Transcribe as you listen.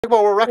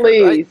about world record,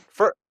 right?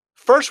 Please,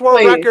 First world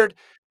please. record,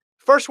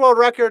 first world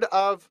record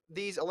of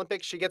these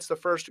Olympics. She gets the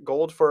first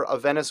gold for a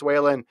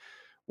Venezuelan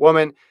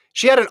woman.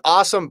 She had an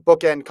awesome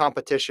bookend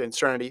competition,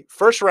 Serenity.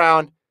 First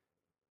round,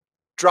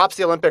 drops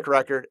the Olympic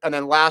record, and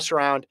then last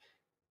round,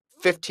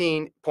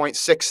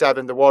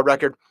 15.67, the world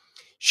record.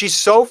 She's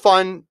so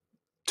fun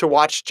to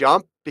watch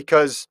jump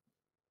because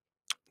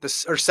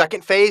her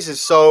second phase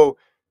is so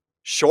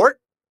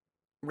short,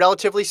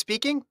 relatively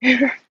speaking.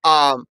 Her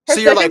So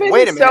you're second like, base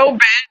wait a is minute. so bad.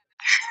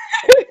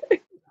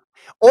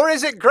 Or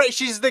is it great?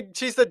 She's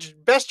the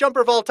best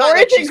jumper of all time. Or is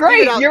Like it she's figured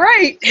great? out, You're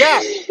right.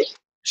 yeah,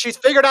 she's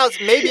figured out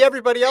maybe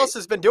everybody else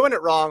has been doing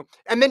it wrong,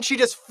 and then she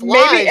just Maybe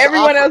flies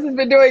everyone off. else has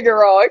been doing it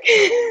wrong.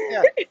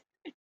 Yeah,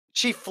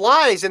 she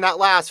flies in that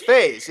last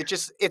phase.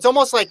 It's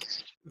almost like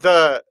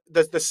the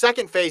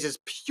second phase is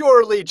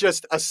purely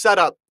just a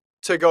setup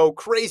to go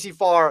crazy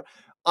far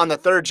on the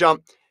third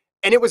jump.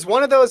 And it was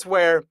one of those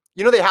where,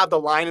 they have the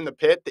line in the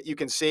pit that you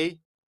can see.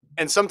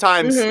 And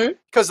sometimes Hmm.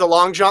 because the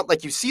long jump,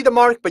 like you see the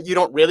mark, but you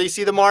don't really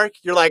see the mark.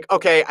 You're like,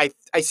 okay,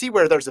 I see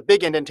where there's a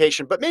big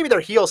indentation, but maybe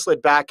their heel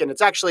slid back and it's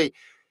actually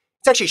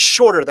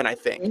shorter than I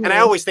think. And I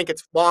Hmm. always think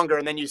it's longer.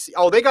 And then you see,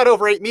 oh, they got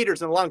over 8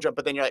 meters in the long jump.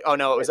 But then you're like, oh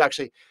no, it was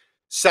actually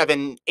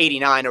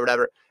 789 or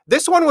whatever.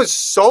 This one was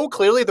so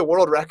clearly the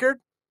world record.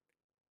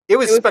 It It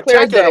was was clear as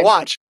spectacular to day.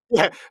 watch.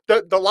 Yeah,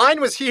 the line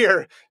was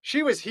here.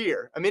 She was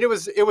here. I mean, it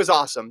was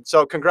awesome.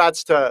 So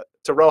congrats to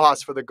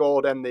Rojas for the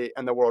gold and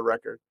the world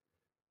record.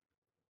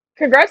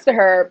 Congrats to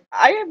her.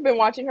 I have been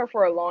watching her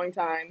for a long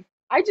time.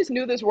 I just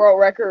knew this world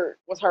record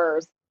was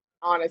hers,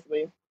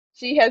 honestly.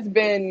 She has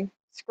been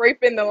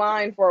scraping the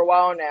line for a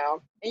while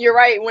now. And you're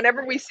right,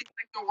 whenever we see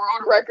like the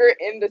world record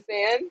in the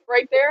sand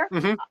right there,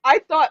 Mm-hmm. I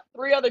thought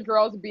three other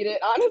girls beat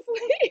it,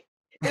 honestly.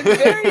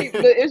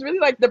 It's really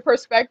like the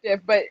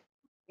perspective, but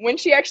when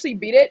she actually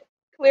beat it,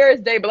 clear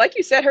as day. But like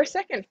you said, her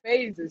second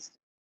phase is,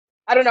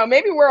 I don't know,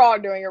 maybe we're all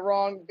doing it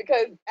wrong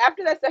because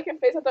after that second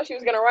phase, I thought she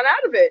was going to run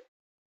out of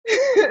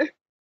it.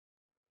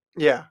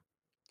 Yeah,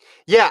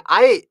 yeah.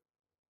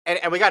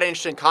 And we got an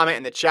interesting comment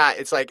in the chat.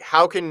 It's like,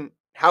 how can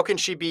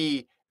she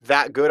be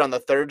that good on the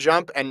third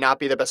jump and not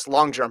be the best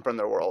long jumper in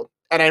the world?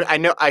 And I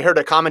know I heard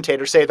a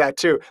commentator say that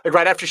too. Like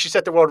right after she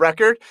set the world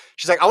record,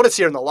 she's like, I want to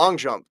see her in the long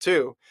jump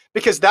too,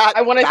 because that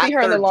I want to see that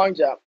her in the third long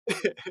jump.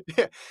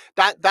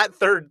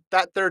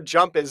 that third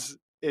jump is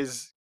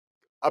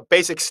a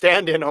basic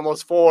stand-in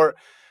almost for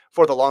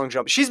the long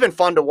jump. She's been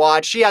fun to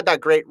watch. She had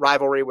that great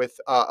rivalry with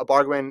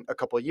Bargwin a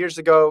couple of years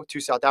ago, two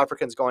South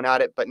Africans going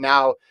at it, but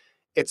now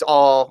it's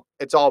all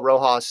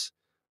Rojas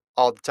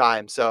all the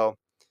time. So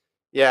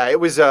yeah, it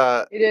was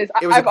It is.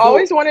 it was a cool.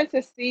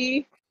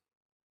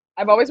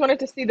 I've always wanted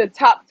to see the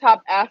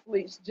top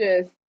athletes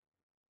just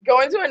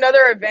go into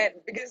another event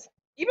because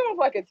even with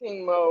like a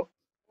team Mo,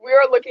 we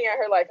were looking at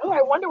her like, oh,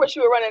 I wonder what she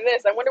would run in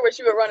this. I wonder what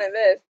she would run in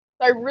this.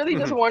 So I really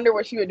just Mhm. wonder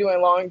what she would do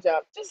in long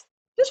jump, just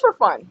for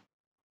fun.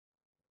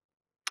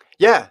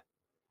 Yeah,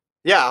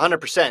 yeah,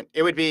 100%.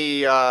 It would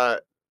be. I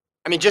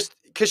mean, just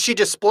because she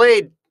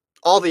displayed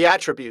all the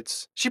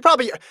attributes,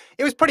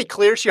 it was pretty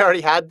clear she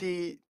already had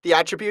the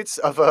attributes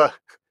of a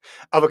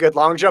good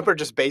long jumper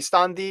just based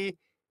on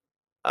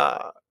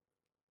uh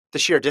the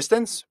sheer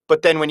distance.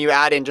 But then when you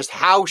add in just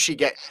how she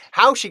got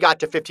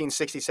to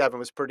 1567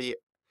 was pretty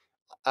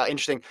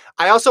interesting.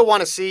 I also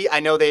want to see. I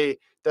know the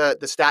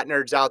stat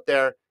nerds out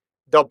there,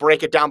 they'll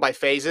break it down by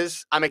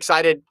phases. I'm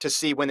excited to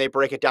see when they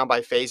break it down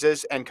by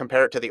phases and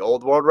compare it to the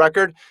old world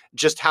record,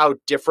 just how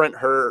different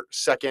her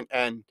second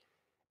and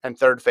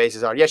third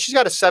phases are. Yeah, she's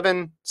got a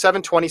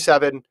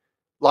 727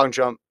 long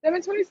jump.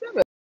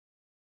 727.